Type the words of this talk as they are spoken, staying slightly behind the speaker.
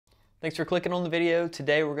Thanks for clicking on the video.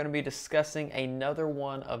 Today we're going to be discussing another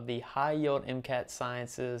one of the high yield MCAT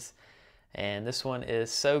sciences, and this one is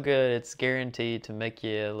so good it's guaranteed to make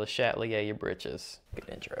you Le Chatlier your britches. Good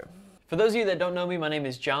intro. For those of you that don't know me, my name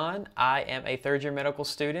is John. I am a third-year medical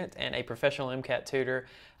student and a professional MCAT tutor.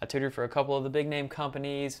 I tutored for a couple of the big name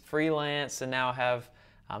companies, freelance, and now I have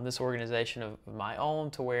this organization of my own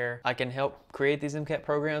to where I can help create these MCAT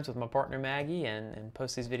programs with my partner Maggie and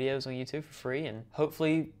post these videos on YouTube for free and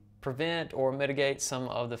hopefully prevent or mitigate some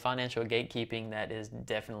of the financial gatekeeping that is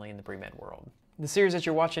definitely in the pre-med world. The series that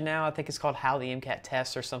you're watching now, I think it's called How the MCAT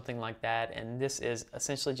Tests or something like that, and this is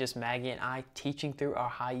essentially just Maggie and I teaching through our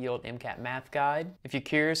high yield MCAT math guide. If you're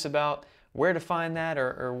curious about where to find that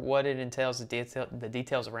or what it entails, the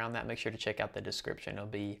details around that, make sure to check out the description. There'll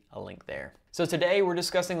be a link there. So today we're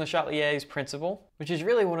discussing the Chatliers Principle, which is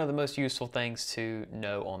really one of the most useful things to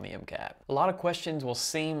know on the MCAT. A lot of questions will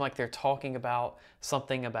seem like they're talking about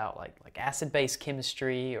something about like acid-base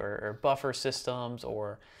chemistry or buffer systems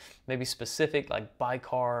or maybe specific like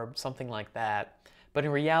bicarb, something like that. But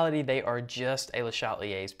in reality, they are just a Le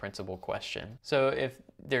Chatliers Principle question. So if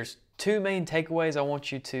there's two main takeaways I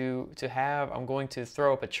want you to have, I'm going to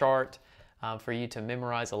throw up a chart for you to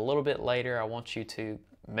memorize a little bit later. I want you to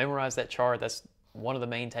memorize that chart. That's one of the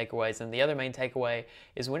main takeaways. And the other main takeaway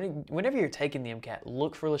is whenever you're taking the MCAT,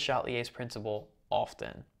 look for Le Chatliers Principle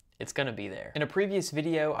often. It's going to be there. In a previous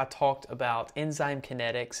video, I talked about enzyme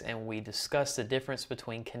kinetics and we discussed the difference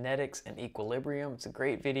between kinetics and equilibrium. It's a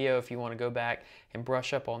great video if you want to go back and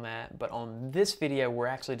brush up on that. But on this video, we're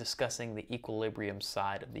actually discussing the equilibrium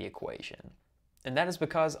side of the equation. And that is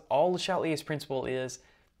because all the Chatliers Principle is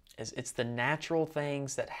it's the natural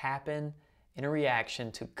things that happen in a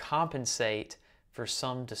reaction to compensate for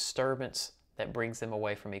some disturbance that brings them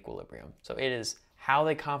away from equilibrium. So it is how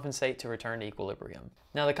they compensate to return to equilibrium.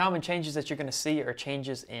 Now the common changes that you're going to see are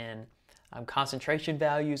changes in concentration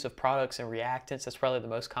values of products and reactants. That's probably the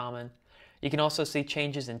most common. You can also see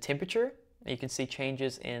changes in temperature. You can see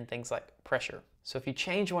changes in things like pressure. So if you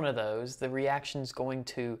change one of those, the reaction is going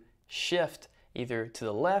to shift either to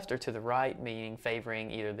the left or to the right, meaning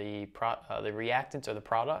favoring either the reactants or the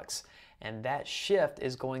products. And that shift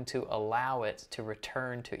is going to allow it to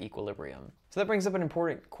return to equilibrium. So that brings up an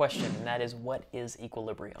important question, and that is, what is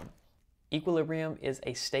equilibrium? Equilibrium is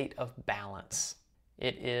a state of balance.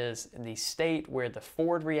 It is the state where the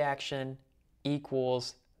forward reaction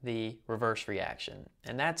equals the reverse reaction.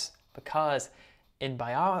 And that's because in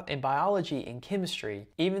biology and chemistry,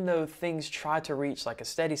 even though things try to reach like a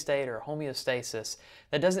steady state or homeostasis,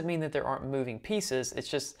 that doesn't mean that there aren't moving pieces. It's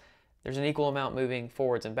just there's an equal amount moving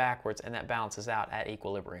forwards and backwards, and that balances out at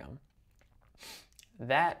equilibrium.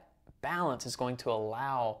 That balance is going to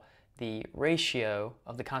allow the ratio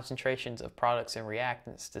of the concentrations of products and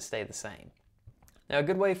reactants to stay the same. Now, a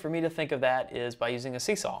good way for me to think of that is by using a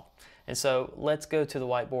seesaw. And so let's go to the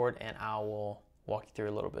whiteboard and I will walk you through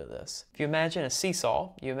a little bit of this. If you imagine a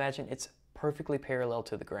seesaw, you imagine it's perfectly parallel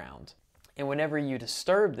to the ground. And whenever you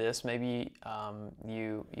disturb this, maybe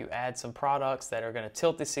you add some products that are going to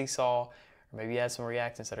tilt the seesaw, or maybe you add some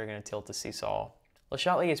reactants that are going to tilt the seesaw. Le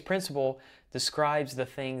Chatliers Principle describes the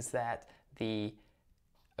things that the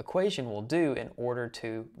equation will do in order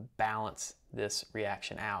to balance this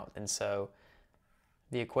reaction out. And so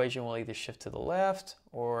the equation will either shift to the left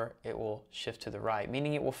or it will shift to the right,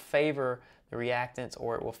 meaning it will favor the reactants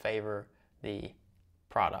or it will favor the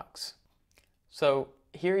products. So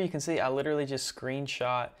here you can see I literally just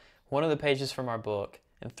screenshot one of the pages from our book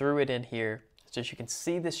and threw it in here so that you can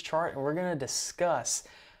see this chart, and we're going to discuss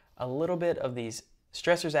a little bit of these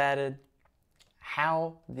stressors added,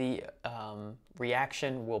 how the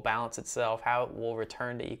reaction will balance itself, how it will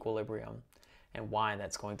return to equilibrium, and why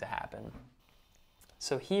that's going to happen.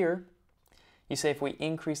 So here you say if we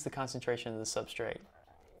increase the concentration of the substrate,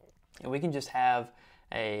 and we can just have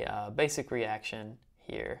a basic reaction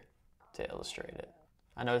here to illustrate it.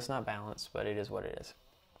 I know it's not balanced, but it is what it is.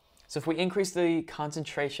 So if we increase the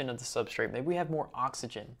concentration of the substrate, maybe we have more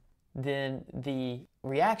oxygen, then the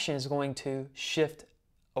reaction is going to shift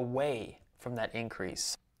away from that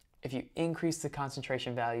increase. If you increase the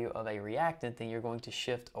concentration value of a reactant, then you're going to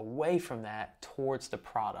shift away from that towards the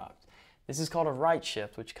product. This is called a right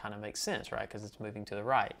shift, which kind of makes sense, right? Because it's moving to the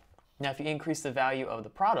right. Now, if you increase the value of the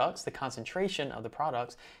products, the concentration of the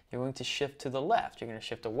products, you're going to shift to the left. You're going to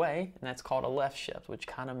shift away, and that's called a left shift, which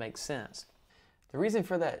kind of makes sense. The reason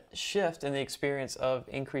for that shift in the experience of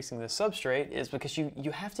increasing the substrate is because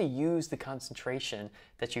you have to use the concentration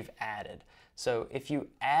that you've added. So if you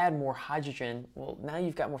add more hydrogen, well, now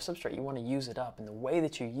you've got more substrate. You want to use it up, and the way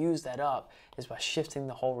that you use that up is by shifting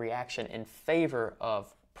the whole reaction in favor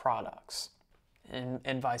of products.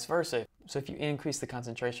 and vice versa. So if you increase the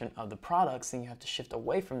concentration of the products, then you have to shift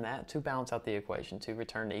away from that to balance out the equation, to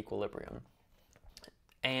return to equilibrium.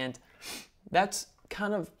 And that's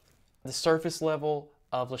kind of the surface level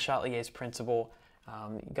of Le Chatelier's principle.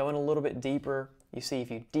 Going a little bit deeper, you see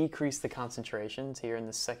if you decrease the concentrations here in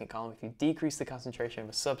the second column, if you decrease the concentration of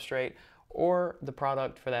a substrate or the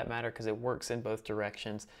product for that matter, because it works in both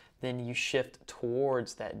directions, then you shift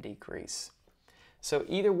towards that decrease. So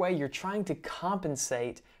either way, you're trying to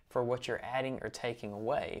compensate for what you're adding or taking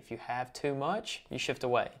away. If you have too much, you shift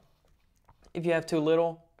away. If you have too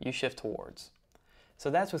little, you shift towards. So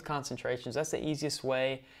that's with concentrations. That's the easiest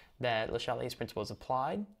way that Le Chatelier's principle is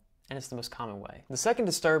applied, and it's the most common way. The second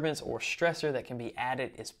disturbance or stressor that can be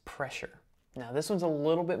added is pressure. Now this one's a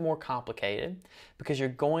little bit more complicated because you're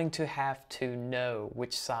going to have to know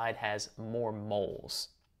which side has more moles.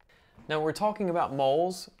 Now when we're talking about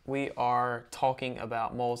moles, we are talking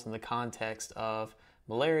about moles in the context of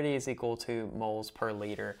molarity is equal to moles per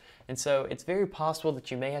liter. And so it's very possible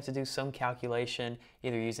that you may have to do some calculation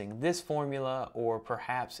either using this formula or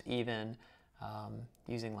perhaps even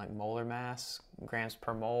using like molar mass, grams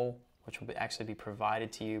per mole, which will actually be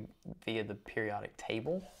provided to you via the periodic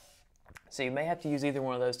table. So you may have to use either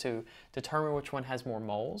one of those to determine which one has more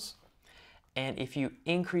moles. And if you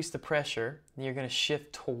increase the pressure, then you're going to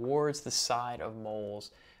shift towards the side of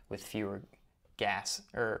moles with fewer gas,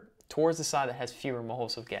 or towards the side that has fewer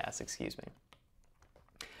moles of gas, excuse me.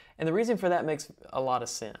 And the reason for that makes a lot of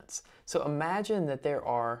sense. So imagine that there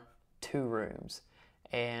are two rooms,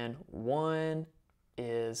 and one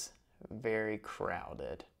is very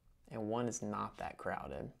crowded, and one is not that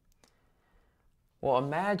crowded. Well,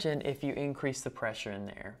 imagine if you increase the pressure in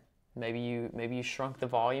there. Maybe you shrunk the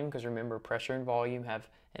volume, because remember, pressure and volume have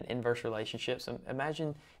an inverse relationship. So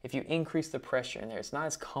imagine if you increase the pressure in there, it's not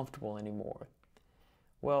as comfortable anymore.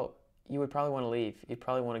 Well, you would probably want to leave. You'd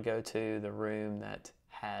probably want to go to the room that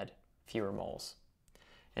had fewer moles.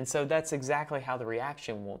 And so that's exactly how the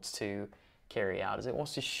reaction wants to carry out, is it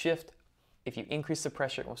wants to shift. If you increase the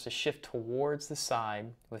pressure, it wants to shift towards the side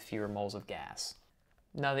with fewer moles of gas.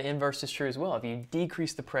 Now the inverse is true as well. If you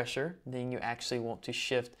decrease the pressure, then you actually want to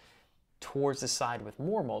shift towards the side with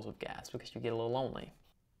more moles of gas because you get a little lonely.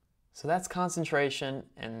 So that's concentration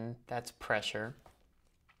and that's pressure.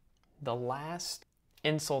 The last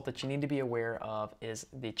insult that you need to be aware of is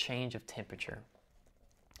the change of temperature.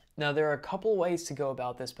 Now there are a couple ways to go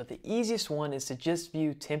about this, but the easiest one is to just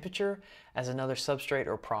view temperature as another substrate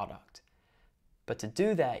or product. But to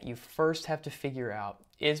do that, you first have to figure out,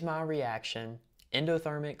 is my reaction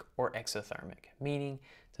endothermic or exothermic? Meaning,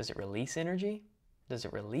 does it release energy? Does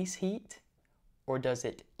it release heat? Or does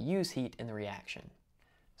it use heat in the reaction?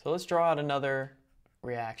 So let's draw out another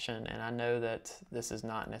reaction, and I know that this is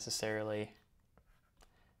not necessarily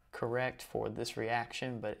correct for this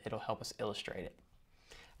reaction, but it'll help us illustrate it.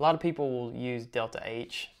 A lot of people will use delta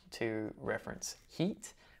H to reference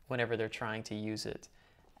heat whenever they're trying to use it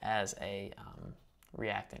as a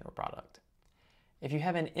reactant or product. If you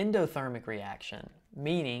have an endothermic reaction,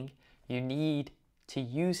 meaning you need to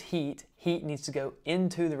use heat, heat needs to go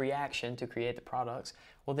into the reaction to create the products,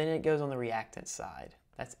 well then it goes on the reactant side.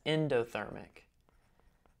 That's endothermic.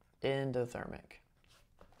 Endothermic.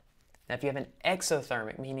 Now if you have an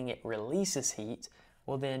exothermic, meaning it releases heat,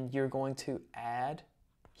 well then you're going to add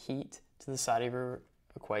heat to the side of your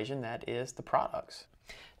equation, that is the products.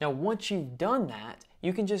 Now once you've done that,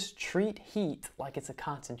 you can just treat heat like it's a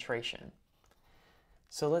concentration.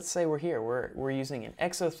 So let's say we're here, we're using an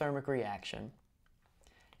exothermic reaction.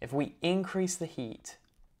 If we increase the heat,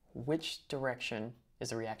 which direction is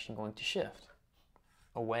the reaction going to shift?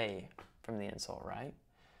 Away from the insult, right?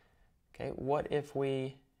 Okay, what if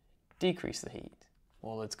we decrease the heat?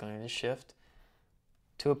 Well, it's going to shift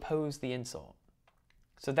to oppose the insult.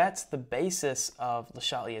 So that's the basis of Le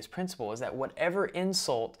Chatelier's principle, is that whatever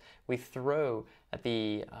insult we throw at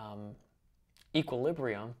the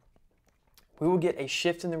equilibrium, we will get a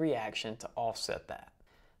shift in the reaction to offset that.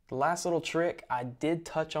 The last little trick I did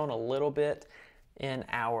touch on a little bit in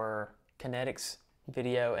our kinetics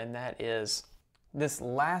video, and that is this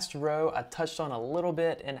last row I touched on a little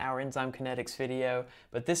bit in our enzyme kinetics video,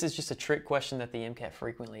 but this is just a trick question that the MCAT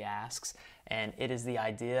frequently asks, and it is the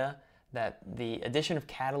idea that the addition of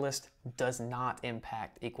catalyst does not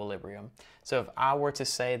impact equilibrium. So if I were to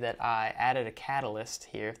say that I added a catalyst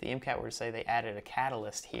here, if the MCAT were to say they added a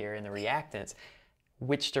catalyst here in the reactants,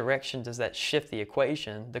 which direction does that shift the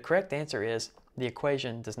equation? The correct answer is the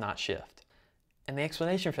equation does not shift. And the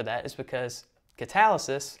explanation for that is because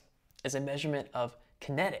catalysis is a measurement of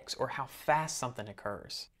kinetics, or how fast something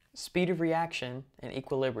occurs. Speed of reaction and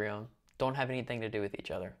equilibrium don't have anything to do with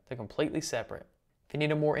each other. They're completely separate. If you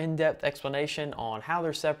need a more in-depth explanation on how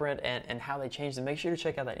they're separate and how they change them, make sure to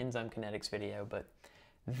check out that enzyme kinetics video. But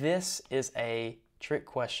this is a trick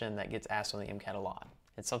question that gets asked on the MCAT a lot.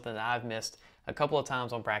 It's something that I've missed a couple of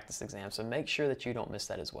times on practice exams, so make sure that you don't miss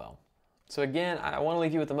that as well. So again, I want to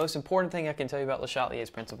leave you with the most important thing I can tell you about Le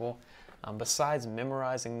Chateliers principle. Besides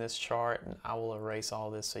memorizing this chart, and I will erase all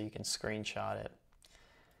this so you can screenshot it.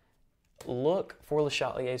 Look for Le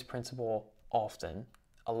Chateliers principle often.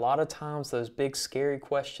 A lot of times those big scary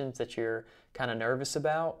questions that you're kind of nervous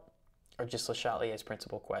about are just Le Chateliers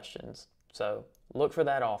principle questions. So look for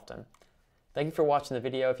that often. Thank you for watching the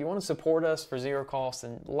video. If you want to support us for zero cost,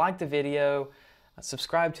 then like the video,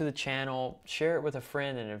 subscribe to the channel, share it with a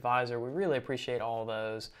friend and advisor. We really appreciate all of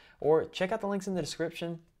those. Or check out the links in the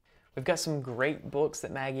description. We've got some great books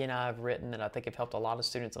that Maggie and I have written that I think have helped a lot of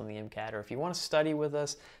students on the MCAT. Or if you want to study with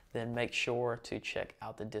us, then make sure to check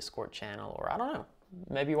out the Discord channel, or I don't know,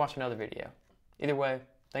 maybe watch another video. Either way,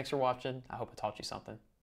 thanks for watching. I hope I taught you something.